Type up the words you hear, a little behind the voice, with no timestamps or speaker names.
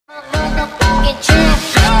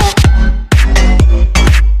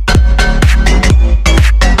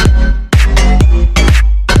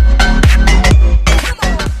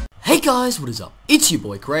guys, what is up? It's your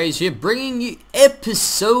boy Craze here, bringing you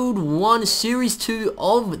episode 1, series 2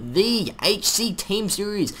 of the Hcteams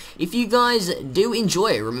series. If you guys do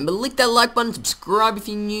enjoy it, remember, click that like button, subscribe if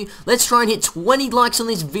you're new. Let's try and hit 20 likes on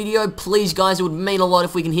this video, please guys. It would mean a lot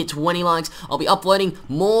if we can hit 20 likes. I'll be uploading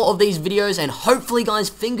more of these videos, and hopefully guys,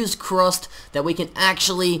 fingers crossed that we can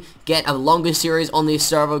actually get a longer series on this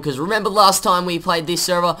server, because remember last time we played this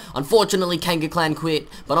server, unfortunately Kanga Clan quit,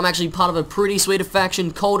 but I'm actually part of a pretty sweet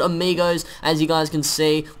faction called Amigos. As you guys can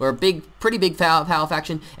see, we're a pretty big power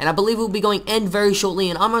faction, and I believe we'll be going end very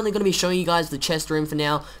shortly, and I'm only going to be showing you guys the chest room for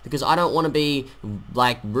now, because I don't want to be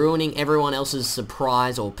like ruining everyone else's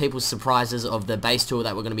surprise or people's surprises of the base tour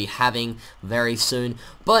that we're going to be having very soon.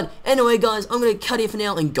 But anyway guys, I'm going to cut here for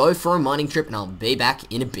now and go for a mining trip, and I'll be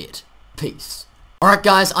back in a bit. Peace. Alright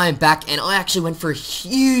guys, I am back, and I actually went for a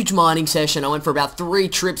huge mining session. I went for about 3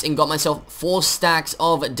 trips and got myself 4 stacks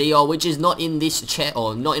of DR, which is not in this chest,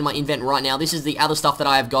 or not in my invent right now. This is the other stuff that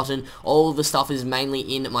I have gotten. All the stuff is mainly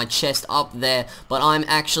in my chest up there, but I'm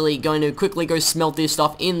actually going to quickly go smelt this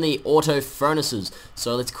stuff in the auto furnaces.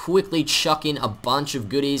 So let's quickly chuck in a bunch of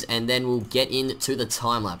goodies, and then we'll get into the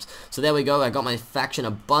time lapse. So there we go, I got my faction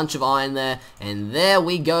a bunch of iron there, and there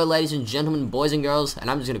we go, ladies and gentlemen, boys and girls,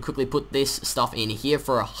 and I'm just going to quickly put this stuff in here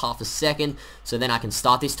for a half a second, so then I can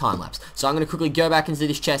start this time lapse. So I'm going to quickly go back into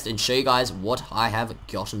this chest and show you guys what I have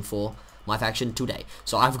gotten for my faction today.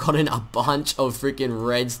 So I've gotten a bunch of freaking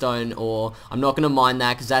redstone ore. I'm not going to mine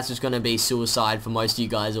that because that's just going to be suicide for most of you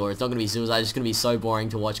guys, or it's not going to be suicide, it's just going to be so boring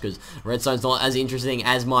to watch because redstone's not as interesting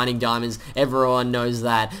as mining diamonds. Everyone knows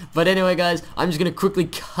that. But anyway guys, I'm just going to quickly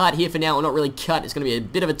cut here for now, or not really cut, it's going to be a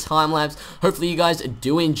bit of a time lapse. Hopefully you guys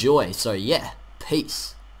do enjoy. So yeah,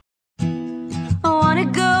 peace. I wanna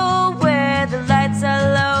go where the lights are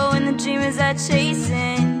low and the dreamers are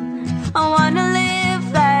chasing. I wanna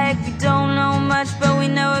live like we don't know much, but we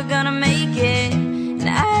know we're gonna make it. And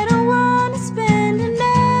I don't wanna spend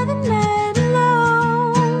another night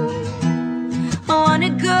alone. I wanna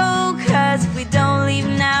go, cause if we don't leave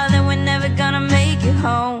now, then we're never gonna make it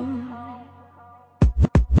home.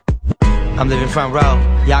 I'm living front row,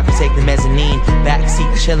 y'all can take the mezzanine. Backseat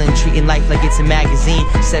chillin', treating life like it's a magazine.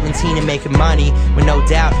 17 and making money, with no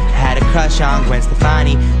doubt. I had a crush on Gwen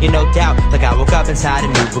Stefani, you no doubt. Like I woke up inside a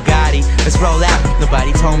new Bugatti. Let's roll out, nobody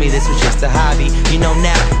told me this was just a hobby. You know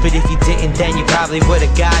now, but if you didn't then you probably would've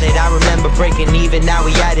got it. I remember breaking even, now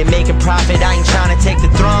we at it, making profit. I ain't tryna take the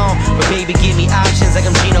throne, but baby give me options like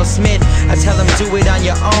I'm Geno Smith. I tell them do it on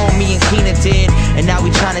your own, me and Keena did. And now we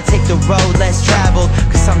tryna take the road less traveled,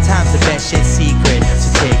 cause sometimes the best shit's secret. So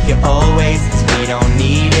take your old ways, cause we don't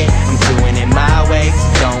need it. I'm doing it my way,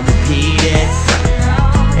 so don't repeat it.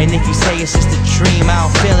 And if you say it's just a dream, I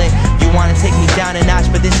don't feel it. You wanna take me down a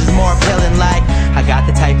notch, but this is more appealing. Like, I got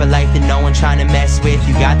the type of life that no one tryna mess with.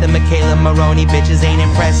 You got the Michaela Maroney bitches ain't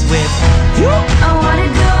impressed with. I wanna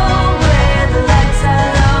go where the lights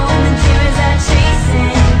are low and the dreamers are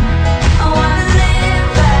chasing. I wanna live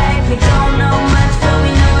like we don't know much, but we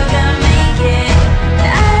know we're gonna make it.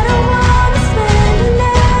 I don't wanna spend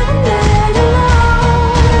another night alone.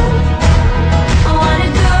 I wanna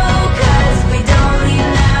go, cause if we don't leave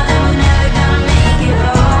now, then we're never gonna make it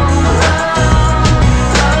home.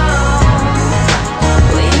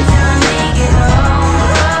 Wait until I make it home.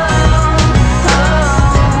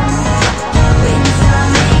 Wait until I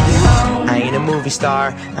make it home. I ain't a movie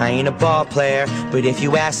star, I ain't a ball player, but if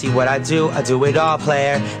you ask me what I do it all,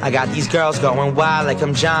 player. I got these girls going wild like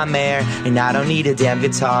I'm John Mayer, and I don't need a damn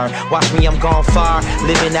guitar. Watch me, I'm going far,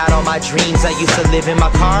 living out all my dreams. I used to live in my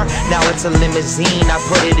car, now it's a limousine. I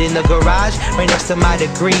put it in the garage, right next to my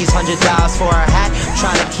degrees. $100 for a hat,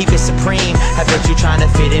 trying to keep it supreme. I bet you trying to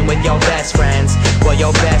fit in with your best friends. Well,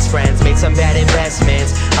 your best friends made some bad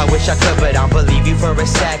investments. I wish I could, but I don't believe you for a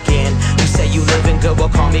second. You say you living good, well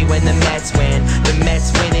call me when the Mets win. The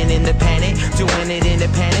Mets winning independent, doing it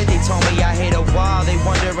independent. They told me I hit a wall, they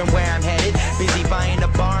wondering where I'm headed. Busy buying a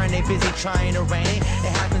bar and they busy trying to rent it.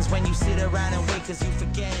 It happens when you sit around and wait cause you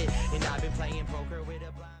forget it. And I've been playing poker with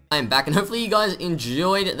a blind. I am back, and hopefully you guys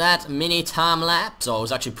enjoyed that mini time lapse. Oh, it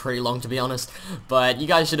was actually pretty long to be honest, but you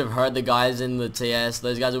guys should have heard the guys in the TS.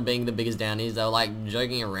 Those guys were being the biggest downies. They were like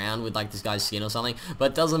joking around with like this guy's skin or something,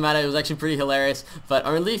 but it doesn't matter. It was actually pretty hilarious, but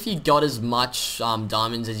only if you got as much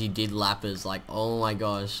diamonds as you did lappers. Like, oh my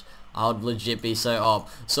gosh, I would legit be so up.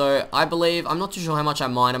 So I believe, I'm not too sure how much I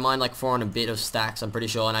mined like 4 and a bit of stacks, I'm pretty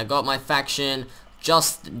sure, and I got my faction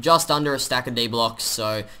just under a stack of D blocks.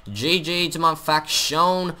 So GG to my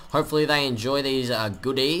faction. Hopefully they enjoy these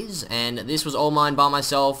goodies, and this was all mine by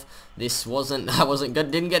myself. This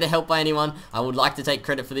didn't get help by anyone. I would like to take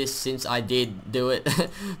credit for this since I did do it.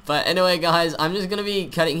 But anyway guys, I'm just gonna be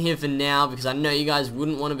cutting here for now because I know you guys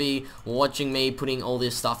wouldn't want to be watching me putting all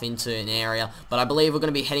this stuff into an area, but I believe we're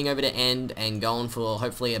gonna be heading over to end and going for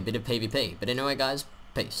hopefully a bit of PvP. But anyway guys,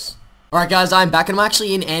 peace. Alright guys, I'm back and I'm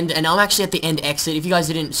actually in end, and I'm actually at the end exit. If you guys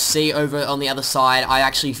didn't see over on the other side, I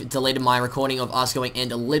actually deleted my recording of us going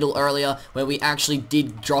end a little earlier, where we actually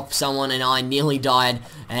did drop someone and I nearly died,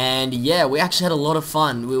 and yeah, we actually had a lot of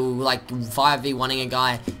fun. We were like 5v1ing a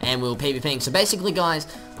guy, and we were PvPing. So basically guys,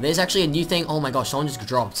 there's actually a new thing. Oh my gosh, someone just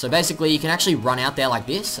dropped. So basically, you can actually run out there like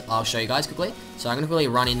this. I'll show you guys quickly. So I'm going to quickly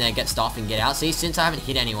run in there, get stuff, and get out. See, since I haven't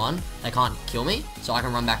hit anyone, they can't kill me, so I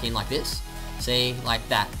can run back in like this. See, like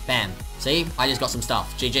that, bam. See, I just got some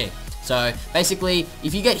stuff, GG. So basically,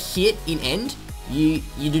 if you get hit in end, you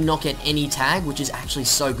do not get any tag, which is actually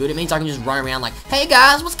so good. It means I can just run around like, hey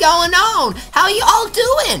guys, what's going on? How are you all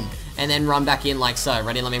doing? And then run back in like so.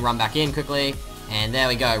 Ready? Let me run back in quickly. And there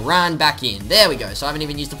we go, run back in. There we go. So I haven't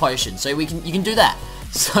even used the potion. So you can do that.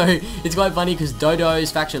 So it's quite funny because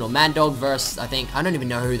Dodo's faction or Mad Dog versus, I don't even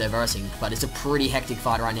know who they're versing, but it's a pretty hectic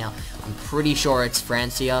fight right now. I'm pretty sure it's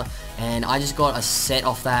Francia, and I just got a set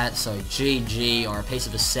off that, so GG, or a piece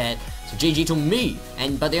of a set. So GG to me.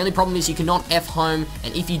 But the only problem is you cannot F home,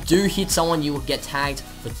 and if you do hit someone, you will get tagged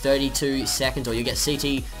for 32 seconds, or you get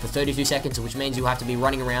CT for 32 seconds, which means you have to be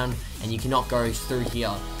running around, and you cannot go through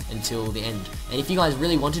here until the end. And if you guys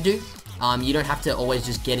really want to do, you don't have to always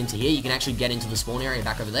just get into here. You can actually get into the spawn area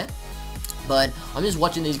back over there. But I'm just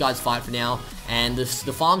watching these guys fight for now, and the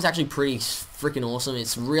farm's actually pretty freaking awesome.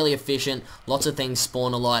 It's really efficient, lots of things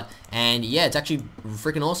spawn a lot, and yeah, it's actually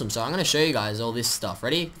freaking awesome. So I'm going to show you guys all this stuff.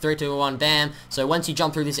 Ready? 3, 2, 1, bam. So once you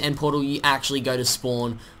jump through this end portal, you actually go to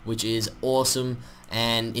spawn, which is awesome.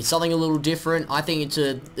 And it's something a little different. I think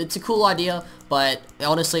it's a cool idea, but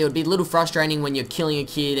honestly it would be a little frustrating when you're killing a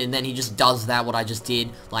kid and then he just does that what I just did.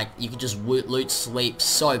 Like, you could just loot sweep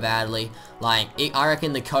so badly. Like, I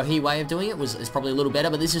reckon the Kohi way of doing it is probably a little better,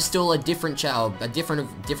 but this is still a different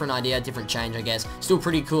different idea, different change, I guess. Still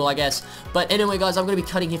pretty cool, I guess. But anyway guys, I'm going to be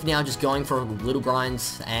cutting here for now, just going for little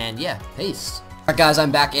grinds, and yeah, peace. Alright guys,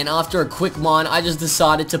 I'm back, and after a quick mine, I just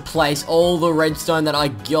decided to place all the redstone that I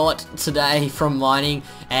got today from mining,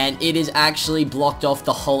 and it is actually blocked off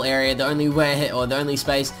the whole area. The only way, or the only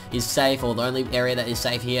space is safe, or the only area that is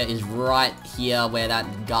safe here is right here where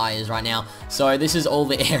that guy is right now. So this is all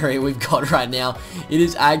the area we've got right now. It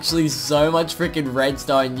is actually so much freaking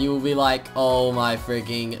redstone, you will be like, oh my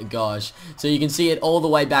freaking gosh. So you can see it all the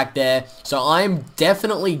way back there. So I'm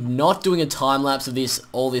definitely not doing a time lapse of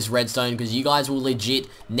all this redstone, because you guys will legit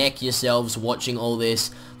neck yourselves watching all this.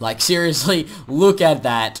 Like, seriously, look at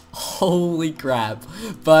that. Holy crap.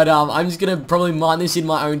 But I'm just gonna probably mine this in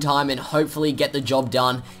my own time and hopefully get the job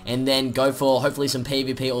done, and then go for hopefully some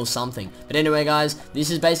PvP or something. But anyway guys, this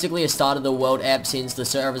is basically a start of the world ep, since the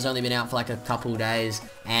server's only been out for like a couple days,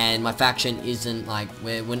 and my faction isn't like,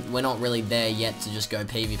 we're not really there yet to just go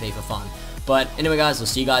PvP for fun. But anyway guys, I'll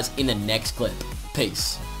see you guys in the next clip.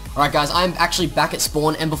 Peace. Alright guys, I'm actually back at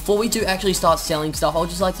spawn, and before we do actually start selling stuff, I would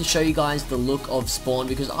just like to show you guys the look of spawn,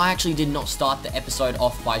 because I actually did not start the episode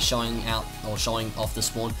off by showing off the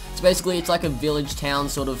spawn. So basically it's like a village town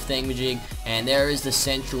sort of thingamajig, and there is the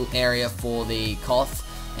central area for the Koth,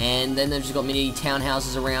 and then they've just got mini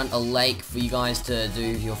townhouses around, a lake for you guys to do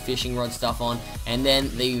your fishing rod stuff on, and then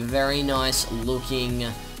the very nice looking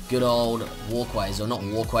good old walkways, or not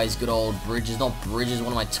walkways, good old bridges, not bridges,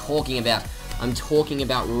 what am I talking about? I'm talking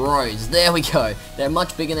about roads. There we go. They're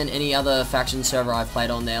much bigger than any other faction server I've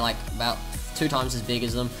played on. They're like about 2 times as big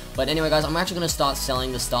as them. But anyway guys, I'm actually going to start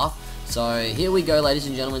selling the stuff. So here we go, ladies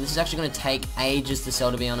and gentlemen. This is actually going to take ages to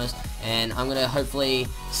sell, to be honest. And I'm going to hopefully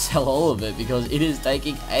sell all of it, because it is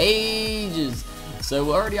taking ages. So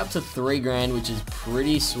we're already up to 3 grand, which is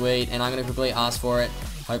pretty sweet. And I'm going to quickly ask for it.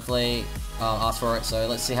 Hopefully ask for it. So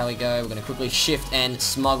let's see how we go. We're going to quickly shift and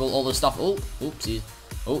smuggle all the stuff. Oh, oopsies.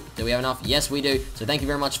 Oh, do we have enough? Yes, we do. So thank you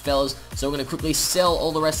very much, fellas. So we're going to quickly sell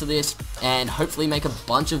all the rest of this and hopefully make a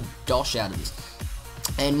bunch of dosh out of this.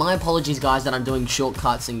 And my apologies, guys, that I'm doing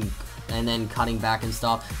shortcuts and then cutting back and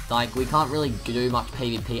stuff. Like, we can't really do much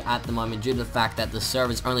PvP at the moment due to the fact that the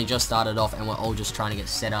server's only just started off and we're all just trying to get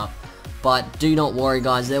set up. But do not worry,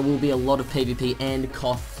 guys. There will be a lot of PvP and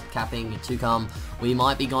Koth capping to come. We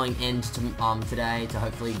might be going end to, today to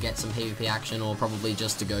hopefully get some PvP action, or probably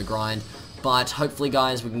just to go grind. But hopefully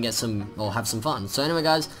guys, we can get some, or have some fun. So anyway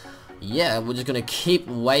guys, yeah, we're just gonna keep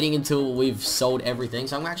waiting until we've sold everything.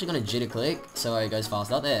 So I'm actually gonna jitter click so it goes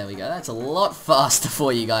faster. There we go. That's a lot faster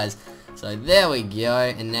for you guys. So there we go,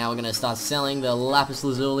 and now we're gonna start selling the lapis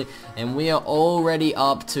lazuli, and we are already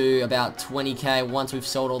up to about 20k once we've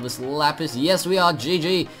sold all this lapis. Yes, we are.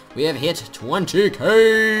 GG. We have hit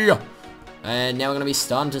 20k, and now we're gonna be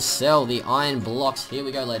starting to sell the iron blocks. Here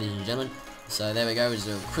we go, ladies and gentlemen. So there we go, just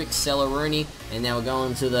a quick selleroonie, and now we're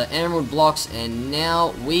going to the emerald blocks, and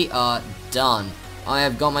now we are done. I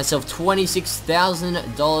have got myself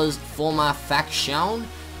 $26,000 for my faction,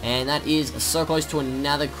 and that is so close to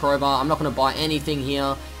another crowbar. I'm not going to buy anything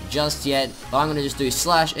here just yet, but I'm going to just do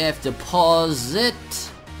 /F deposit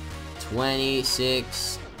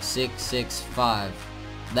 26,665.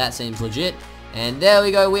 That seems legit, and there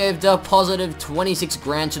we go, we have deposited 26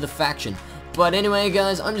 grand to the faction. But anyway,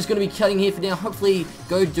 guys, I'm just going to be cutting here for now. Hopefully,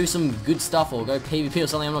 go do some good stuff or go PvP or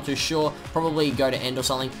something. I'm not too sure. Probably go to end or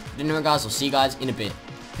something. But anyway, guys, I'll see you guys in a bit.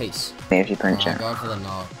 Peace. If you punch it. Go for the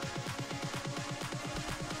knock.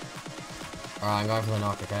 Alright, I'm going for the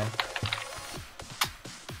knock, okay?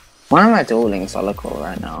 Why am I dueling solo call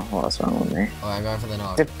right now? What's wrong with me? Alright, I'm going for the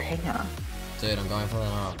knock. The pinger. Dude, I'm going for the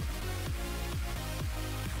knock.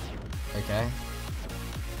 Okay.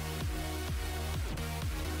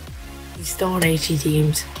 He's still on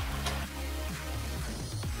Hcteams.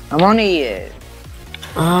 I'm on it.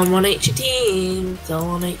 I'm on Hcteams. I'm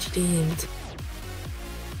on Hcteams.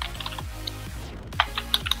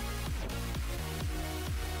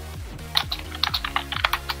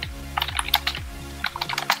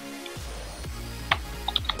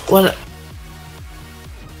 What?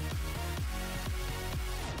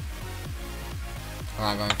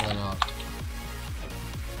 Alright, going for the knock.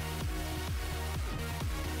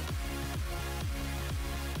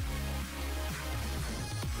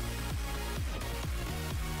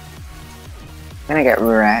 I'm gonna get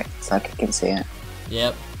wrecked so I can see it.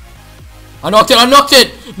 Yep. I knocked it! I knocked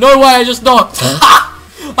it! No way, I just knocked!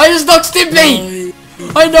 I just knocked Stimpy!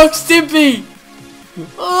 I knocked Stimpy!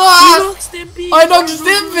 Ah! You knocked Stimpy! I knocked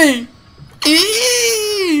Stimpy!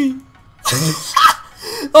 Eee!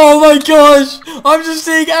 Oh my gosh! I'm just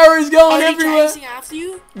seeing arrows going Are they everywhere! chasing after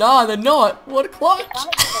you? Nah, they're not! What a clutch!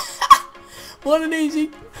 What an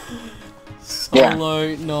easy Yeah.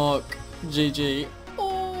 solo knock. GG.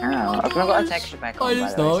 Oh, Ow, I've not got a texture back on. I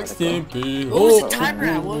just by the way, knocked so cool. Stimpy. What was Oh. the timer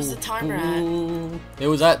at? What was the timer at? Ooh. It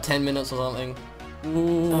was at 10 minutes or something.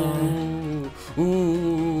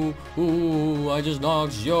 Ooh, I just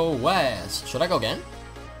knocked your ass. Should I go again?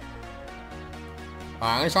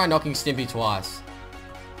 Alright, I'm gonna try knocking Stimpy twice.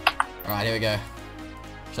 Alright, here we go.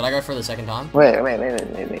 Should I go for the second time? Wait.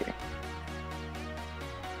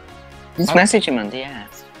 Just message him on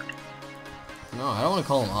DS. No, I don't want to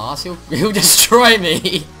call him ass. He'll destroy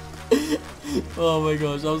me. Oh my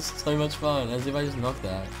gosh, that was so much fun. As if I just knocked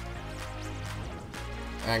that.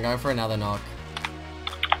 Alright, I'm going for another knock.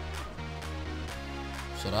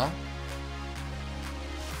 Should I?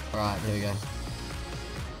 Alright, here we go.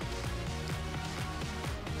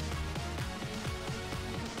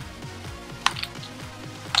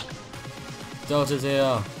 Delta's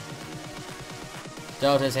here.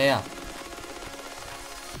 Delta's here.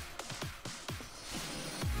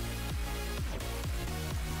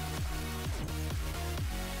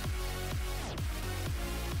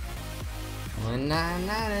 When I'm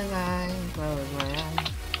not as I close my eyes,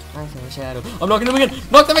 I see a shadow. I'm knocking him again!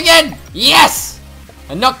 Knocked him again! Yes!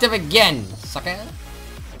 I knocked him again, sucker!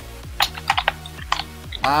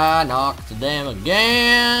 I knocked them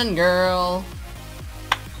again, girl!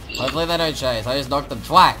 Hopefully they don't chase. I just knocked them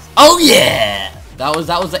twice. Oh yeah! That was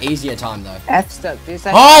the easier time though. F stuck.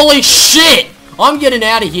 Holy shit! I'm getting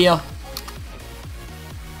out of here.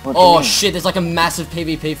 What do you Oh mean? shit! There's like a massive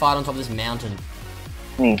PvP fight on top of this mountain.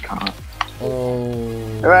 You can't.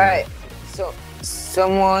 Oh. Right. So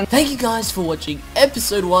someone. Thank you guys for watching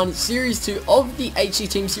episode 1, series 2 of the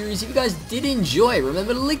Hcteams series. If you guys did enjoy,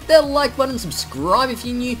 remember to click that like button, subscribe if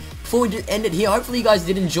you're new. Before we do end it here, hopefully you guys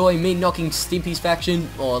did enjoy me knocking Stimpy's faction,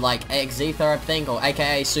 or like Xetha I think, or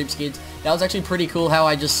aka Soups Kids. That was actually pretty cool how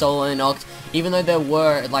I just solo knocked. Even though there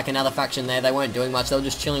were like another faction there, they weren't doing much. They were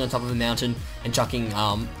just chilling on top of a mountain and chucking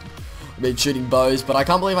shooting bows, but I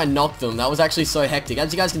can't believe I knocked them. That was actually so hectic.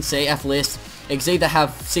 As you guys can see, F list, Xetha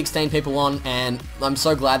have 16 people on, and I'm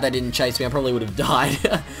so glad they didn't chase me. I probably would have died.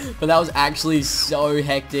 But that was actually so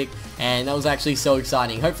hectic, and that was actually so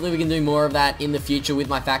exciting. Hopefully we can do more of that in the future with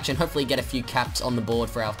my faction. Hopefully get a few caps on the board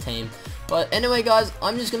for our team. But anyway guys,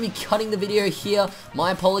 I'm just going to be cutting the video here.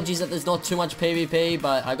 My apologies that there's not too much PvP,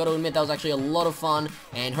 but I got to admit that was actually a lot of fun,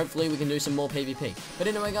 and hopefully we can do some more PvP. But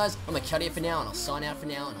anyway guys, I'm going to cut it for now, and I'll sign out for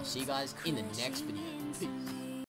now, and I'll see you guys in the next video.